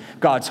goodness,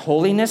 God's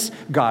holiness,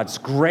 God's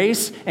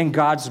grace, and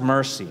God's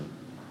mercy.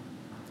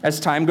 As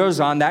time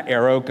goes on, that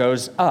arrow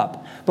goes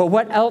up. But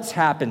what else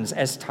happens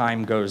as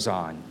time goes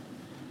on?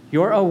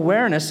 Your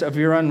awareness of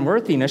your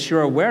unworthiness,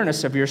 your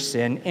awareness of your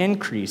sin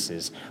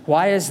increases.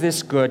 Why is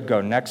this good?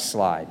 Go next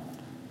slide.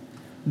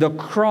 The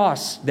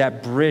cross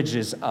that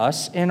bridges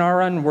us in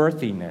our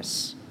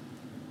unworthiness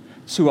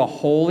to a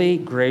holy,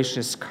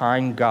 gracious,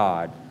 kind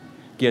God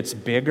gets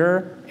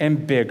bigger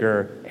and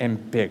bigger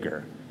and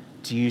bigger.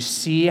 Do you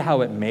see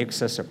how it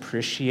makes us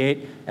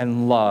appreciate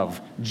and love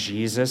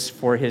Jesus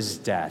for his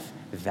death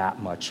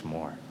that much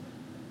more?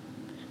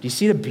 Do you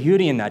see the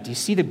beauty in that? Do you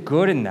see the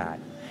good in that?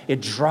 It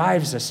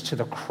drives us to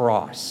the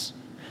cross.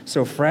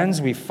 So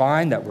friends, we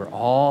find that we're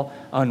all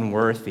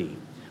unworthy.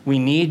 We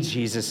need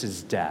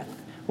Jesus' death.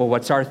 Well,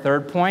 what's our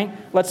third point?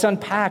 Let's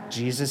unpack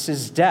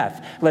Jesus'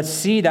 death. Let's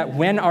see that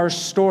when our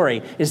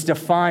story is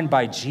defined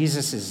by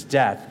Jesus'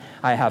 death,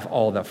 I have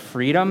all the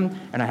freedom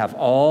and I have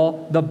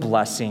all the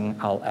blessing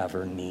I'll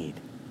ever need.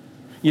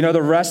 You know,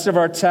 the rest of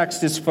our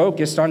text is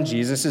focused on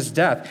Jesus'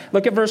 death.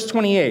 Look at verse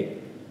 28.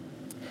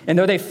 And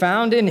though they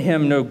found in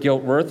him no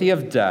guilt worthy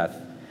of death,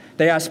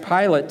 they asked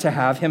Pilate to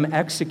have him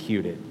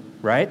executed.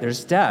 Right?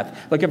 There's death.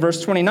 Look at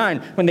verse 29.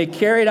 When they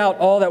carried out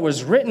all that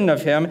was written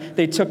of him,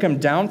 they took him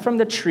down from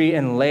the tree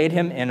and laid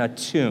him in a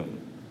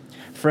tomb.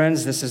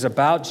 Friends, this is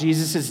about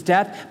Jesus'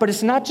 death, but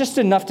it's not just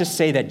enough to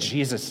say that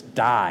Jesus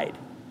died.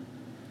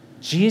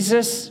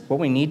 What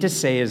we need to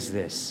say is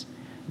this: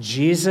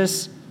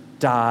 Jesus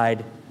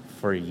died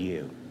for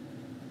you.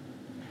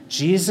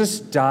 Jesus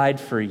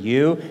died for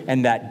you,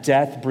 and that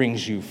death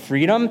brings you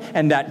freedom,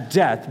 and that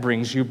death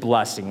brings you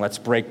blessing. Let's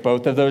break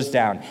both of those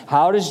down.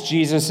 How does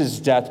Jesus'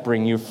 death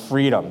bring you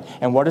freedom?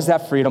 And what does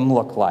that freedom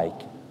look like?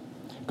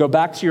 Go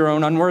back to your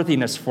own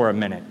unworthiness for a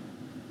minute.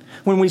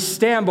 When we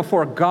stand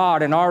before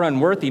God in our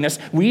unworthiness,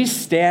 we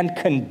stand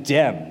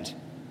condemned.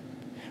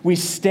 We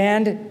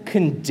stand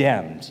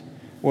condemned.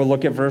 Well,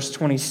 look at verse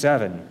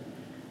 27.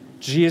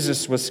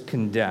 Jesus was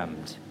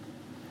condemned.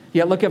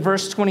 Yet look at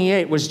verse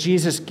 28. Was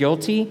Jesus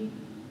guilty?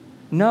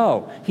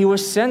 No. He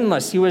was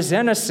sinless. He was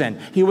innocent.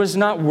 He was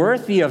not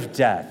worthy of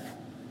death.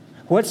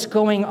 What's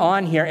going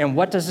on here, and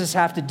what does this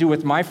have to do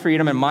with my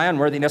freedom and my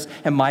unworthiness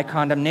and my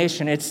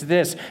condemnation? It's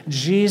this.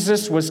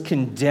 Jesus was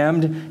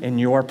condemned in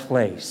your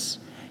place.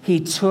 He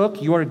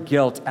took your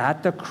guilt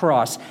at the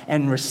cross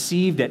and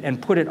received it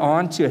and put it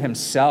onto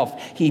himself.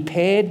 He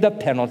paid the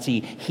penalty.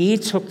 He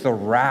took the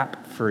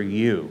rap for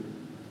you.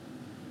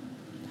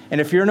 And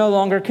if you're no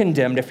longer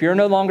condemned, if you're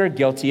no longer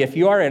guilty, if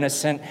you are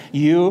innocent,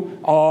 you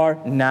are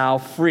now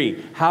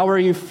free. How are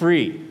you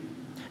free?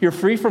 You're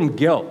free from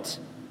guilt.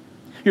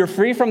 You're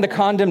free from the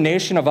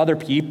condemnation of other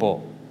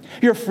people.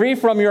 You're free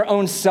from your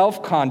own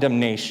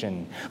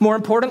self-condemnation. More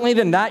importantly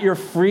than that, you're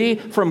free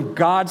from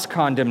God's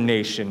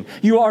condemnation.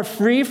 You are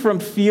free from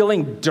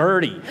feeling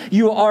dirty.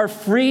 You are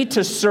free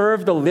to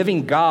serve the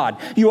living God.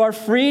 You are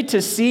free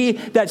to see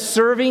that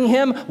serving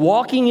him,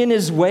 walking in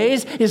his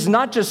ways, is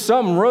not just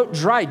some rote,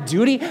 dry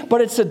duty, but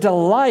it's a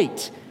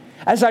delight.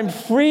 As I'm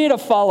free to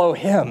follow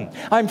him,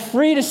 I'm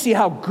free to see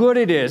how good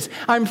it is.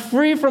 I'm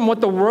free from what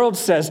the world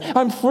says.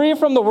 I'm free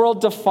from the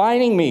world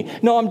defining me.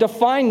 No, I'm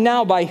defined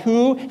now by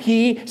who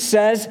he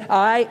says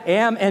I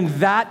am, and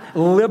that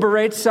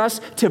liberates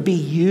us to be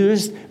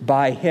used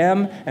by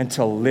him and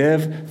to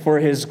live for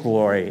his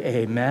glory.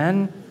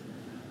 Amen?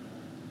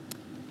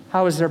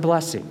 How is there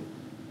blessing?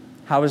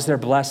 How is there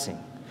blessing?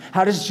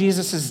 How does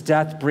Jesus'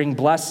 death bring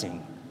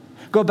blessing?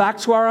 Go back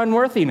to our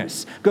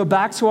unworthiness. Go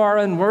back to our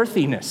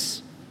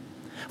unworthiness.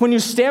 When you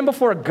stand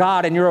before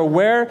God and you're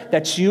aware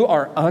that you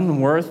are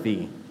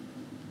unworthy,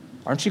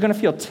 aren't you going to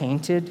feel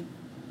tainted?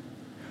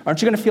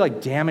 Aren't you going to feel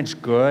like damaged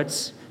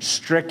goods,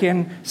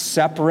 stricken,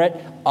 separate,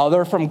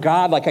 other from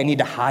God, like I need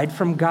to hide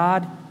from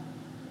God?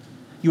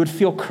 You would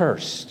feel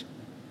cursed.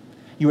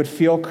 You would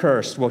feel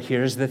cursed. Well,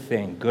 here's the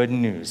thing. Good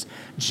news.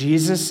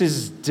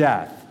 Jesus'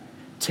 death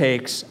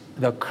takes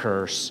the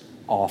curse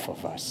off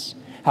of us.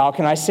 How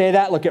can I say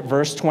that? Look at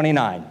verse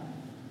 29.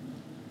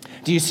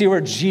 Do you see where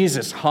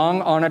Jesus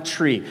hung on a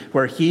tree,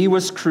 where he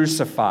was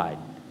crucified?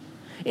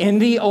 In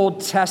the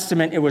Old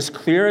Testament, it was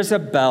clear as a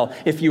bell.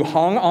 If you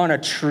hung on a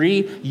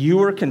tree, you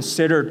were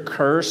considered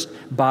cursed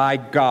by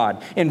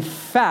God. In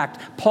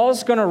fact,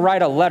 Paul's going to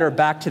write a letter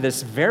back to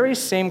this very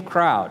same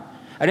crowd.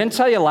 I didn't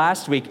tell you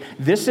last week,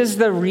 this is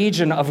the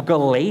region of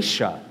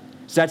Galatia.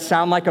 Does that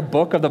sound like a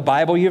book of the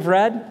Bible you've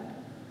read?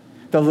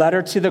 The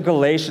letter to the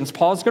Galatians.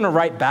 Paul's going to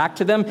write back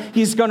to them.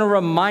 He's going to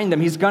remind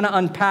them. He's going to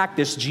unpack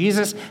this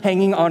Jesus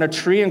hanging on a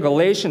tree in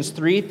Galatians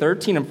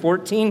 3:13 and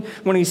 14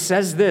 when he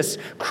says this,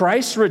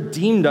 Christ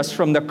redeemed us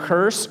from the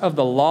curse of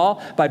the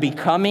law by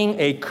becoming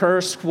a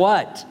curse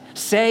what?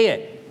 Say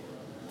it.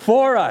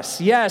 For us.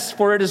 Yes,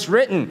 for it is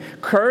written,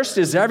 cursed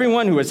is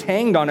everyone who is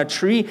hanged on a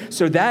tree,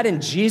 so that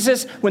in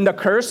Jesus, when the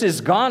curse is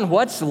gone,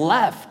 what's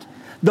left?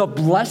 The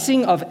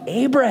blessing of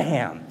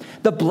Abraham.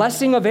 The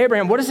blessing of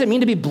Abraham. What does it mean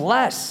to be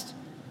blessed?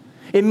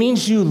 It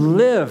means you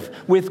live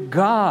with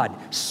God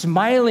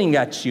smiling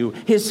at you.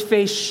 His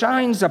face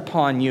shines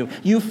upon you.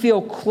 You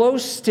feel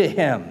close to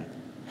him.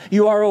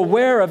 You are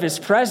aware of his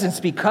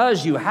presence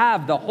because you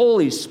have the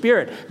Holy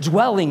Spirit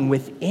dwelling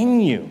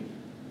within you.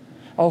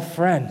 Oh,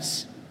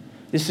 friends,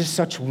 this is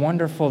such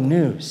wonderful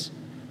news.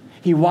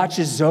 He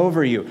watches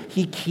over you.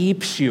 He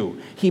keeps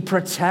you. He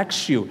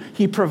protects you.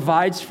 He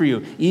provides for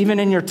you. Even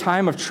in your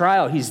time of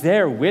trial, he's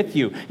there with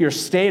you. Your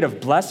state of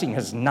blessing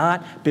has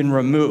not been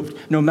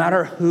removed. No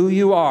matter who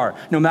you are,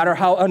 no matter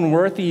how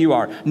unworthy you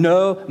are,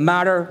 no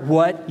matter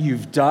what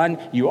you've done,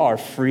 you are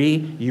free.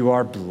 You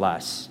are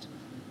blessed.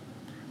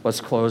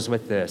 Let's close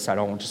with this. I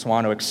don't just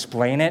want to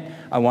explain it.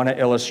 I want to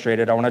illustrate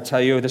it. I want to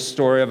tell you the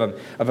story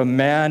of a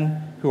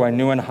man who I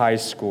knew in high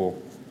school.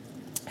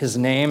 His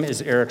name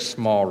is Eric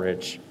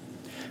Smallridge.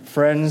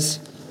 Friends,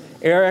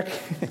 Eric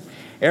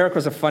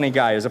was a funny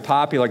guy. He was a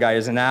popular guy. He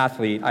was an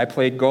athlete. I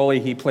played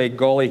goalie. He played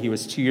goalie. He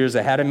was 2 years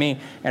ahead of me,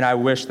 and I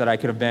wish that I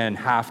could have been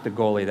half the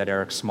goalie that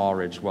Eric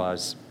Smallridge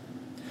was.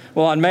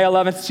 Well, on May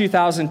 11th,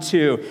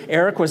 2002,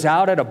 Eric was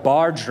out at a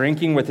bar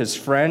drinking with his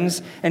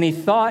friends, and he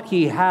thought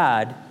he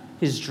had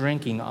his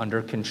drinking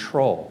under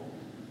control.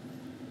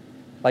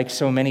 Like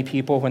so many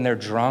people when they're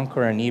drunk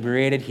or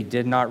inebriated, he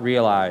did not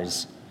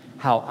realize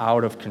how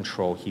out of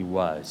control he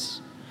was.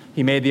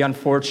 He made the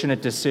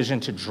unfortunate decision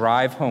to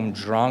drive home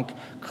drunk,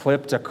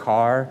 clipped a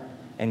car,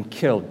 and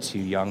killed 2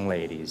 young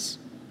ladies.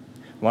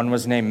 One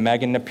was named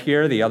Megan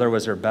Napier, the other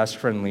was her best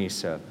friend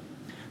Lisa.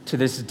 To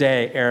this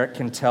day, Eric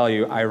can tell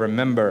you, I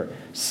remember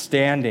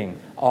standing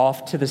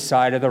off to the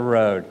side of the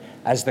road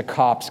as the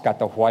cops got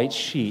the white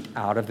sheet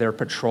out of their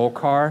patrol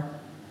car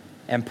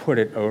and put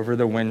it over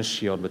the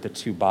windshield with the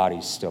two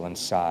bodies still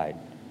inside.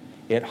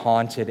 It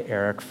haunted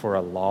Eric for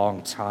a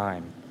long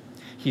time.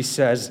 He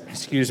says,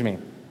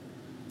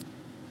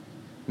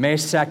 May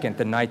 2nd,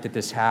 the night that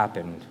this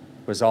happened,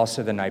 was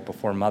also the night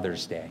before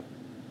Mother's Day.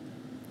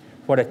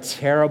 What a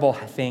terrible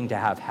thing to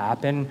have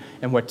happen,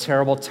 and what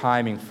terrible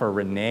timing for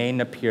Renee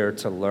Napier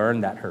to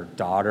learn that her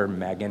daughter,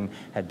 Megan,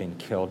 had been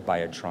killed by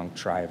a drunk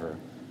driver.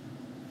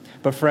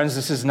 But friends,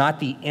 this is not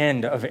the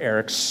end of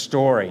Eric's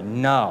story.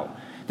 No,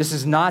 this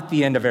is not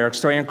the end of Eric's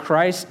story. In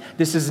Christ,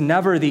 this is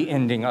never the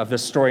ending of the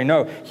story.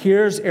 No,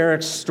 here's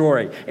Eric's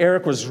story.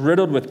 Eric was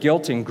riddled with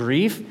guilt and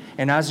grief,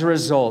 and as a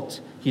result,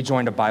 he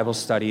joined a Bible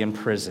study in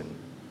prison.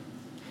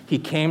 He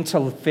came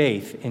to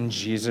faith in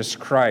Jesus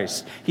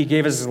Christ. He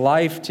gave his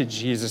life to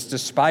Jesus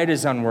despite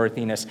his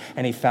unworthiness,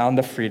 and he found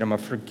the freedom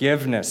of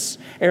forgiveness.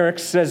 Eric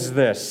says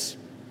this,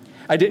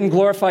 I didn't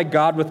glorify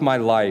God with my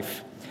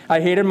life.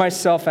 I hated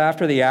myself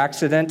after the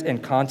accident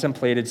and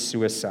contemplated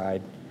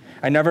suicide.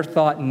 I never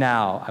thought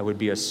now I would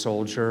be a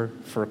soldier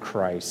for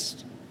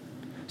Christ.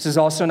 This is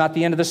also not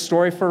the end of the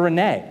story for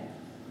Renee.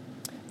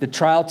 The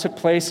trial took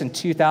place in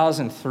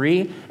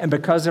 2003, and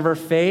because of her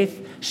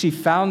faith, she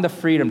found the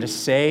freedom to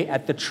say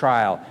at the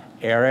trial,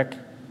 Eric,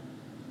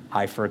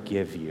 I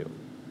forgive you.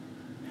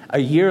 A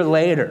year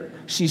later,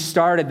 she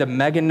started the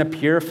Megan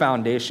Napier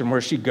Foundation, where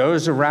she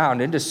goes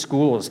around into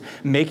schools,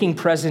 making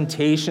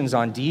presentations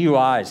on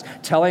DUIs,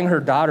 telling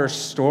her daughter's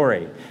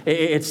story.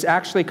 It's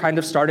actually kind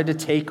of started to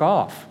take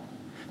off.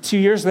 2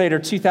 years later,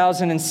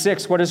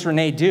 2006, what does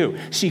Renee do?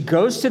 She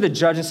goes to the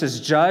judge and says,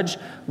 Judge,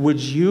 would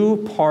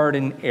you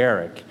pardon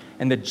Eric?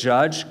 And the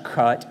judge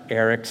cut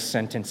Eric's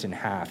sentence in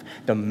half,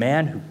 the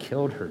man who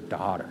killed her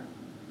daughter.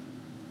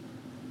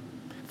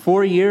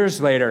 4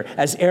 years later,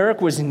 as Eric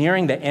was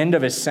nearing the end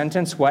of his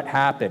sentence, what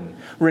happened?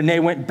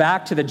 Renee went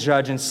back to the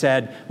judge and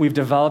said, we've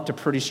developed a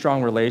pretty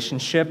strong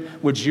relationship.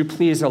 Would you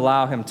please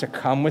allow him to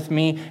come with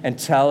me and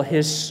tell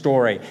his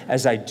story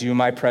as I do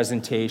my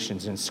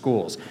presentations in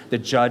schools? The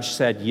judge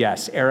said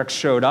yes. Eric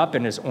showed up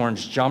in his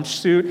orange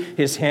jumpsuit,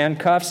 his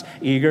handcuffs,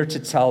 eager to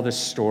tell the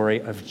story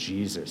of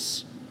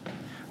Jesus.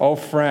 Oh,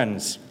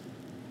 friends,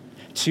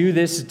 to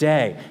this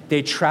day,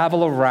 they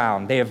travel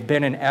around. They have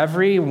been in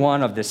every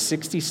one of the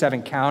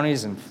 67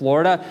 counties in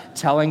Florida,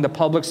 telling the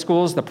public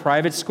schools, the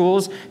private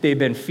schools. They've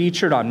been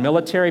featured on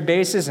military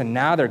bases, and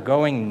now they're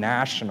going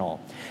national.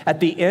 At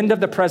the end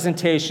of the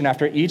presentation,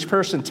 after each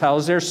person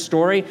tells their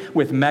story,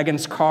 with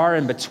Megan's car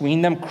in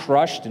between them,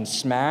 crushed and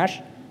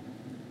smashed,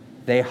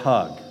 they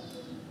hug.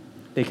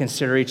 They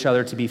consider each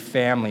other to be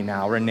family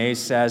now. Renee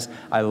says,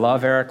 I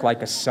love Eric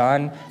like a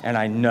son, and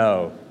I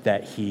know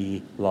that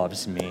he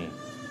loves me.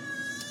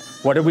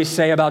 What did we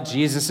say about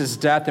Jesus'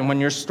 death? And when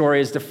your story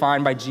is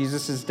defined by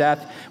Jesus'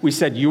 death, we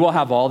said you will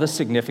have all the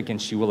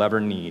significance you will ever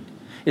need.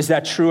 Is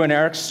that true in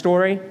Eric's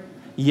story?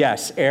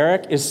 Yes,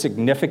 Eric is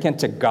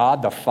significant to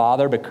God the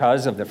Father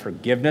because of the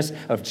forgiveness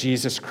of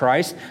Jesus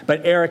Christ,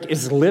 but Eric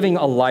is living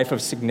a life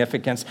of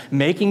significance,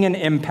 making an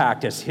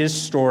impact as his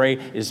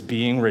story is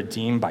being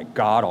redeemed by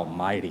God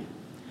Almighty.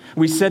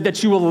 We said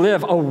that you will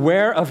live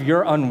aware of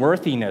your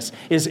unworthiness.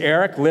 Is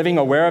Eric living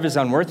aware of his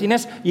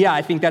unworthiness? Yeah,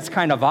 I think that's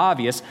kind of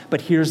obvious,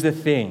 but here's the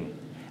thing.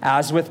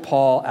 As with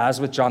Paul,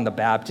 as with John the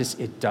Baptist,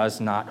 it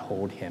does not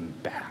hold him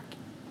back.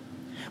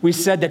 We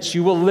said that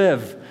you will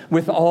live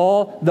with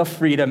all the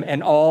freedom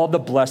and all the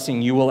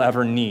blessing you will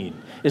ever need.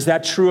 Is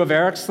that true of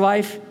Eric's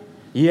life?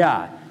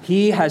 Yeah.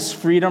 He has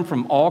freedom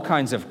from all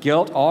kinds of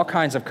guilt, all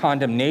kinds of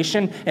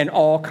condemnation, and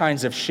all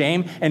kinds of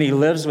shame, and he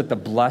lives with the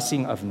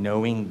blessing of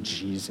knowing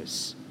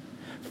Jesus.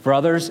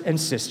 Brothers and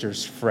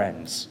sisters,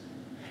 friends,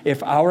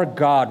 if our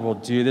God will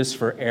do this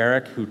for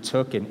Eric, who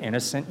took an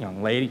innocent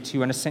young lady,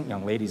 two innocent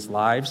young ladies'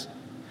 lives,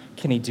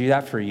 can he do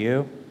that for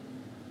you?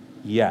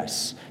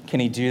 Yes. Can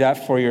he do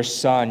that for your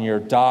son, your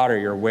daughter,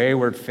 your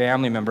wayward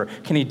family member?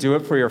 Can he do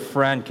it for your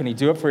friend? Can he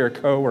do it for your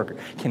coworker?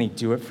 Can he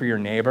do it for your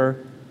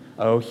neighbor?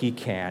 Oh, he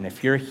can.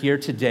 If you're here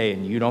today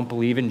and you don't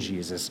believe in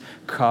Jesus,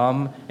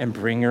 come and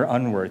bring your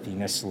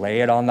unworthiness,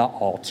 lay it on the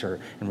altar,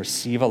 and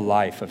receive a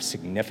life of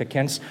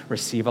significance,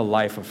 receive a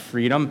life of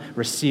freedom,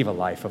 receive a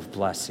life of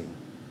blessing.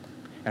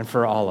 And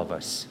for all of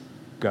us,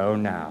 go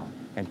now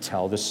and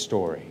tell the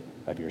story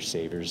of your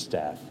Savior's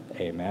death.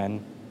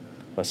 Amen.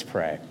 Let's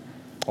pray.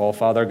 Oh,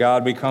 Father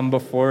God, we come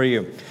before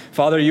you.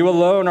 Father, you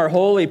alone are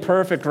holy,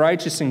 perfect,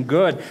 righteous, and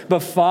good. But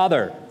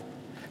Father,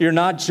 you're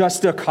not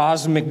just a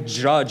cosmic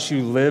judge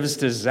who lives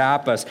to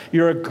zap us.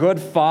 You're a good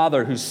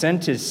Father who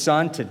sent his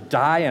Son to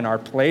die in our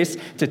place,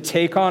 to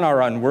take on our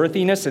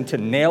unworthiness and to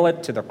nail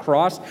it to the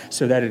cross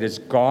so that it is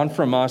gone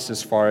from us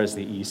as far as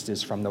the east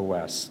is from the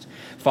west.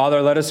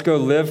 Father, let us go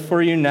live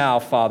for you now,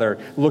 Father,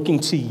 looking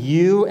to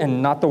you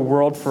and not the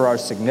world for our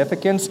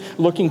significance,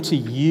 looking to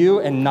you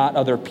and not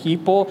other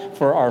people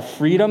for our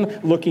freedom,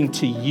 looking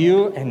to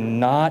you and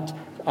not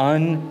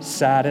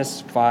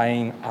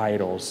unsatisfying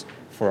idols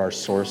for our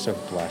source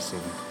of blessing.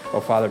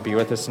 Oh, Father, be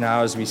with us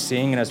now as we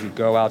sing and as we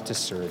go out to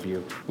serve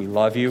you. We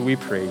love you. We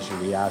praise you.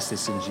 We ask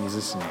this in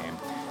Jesus' name.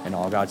 And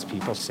all God's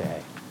people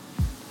say,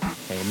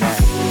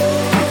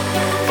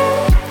 amen.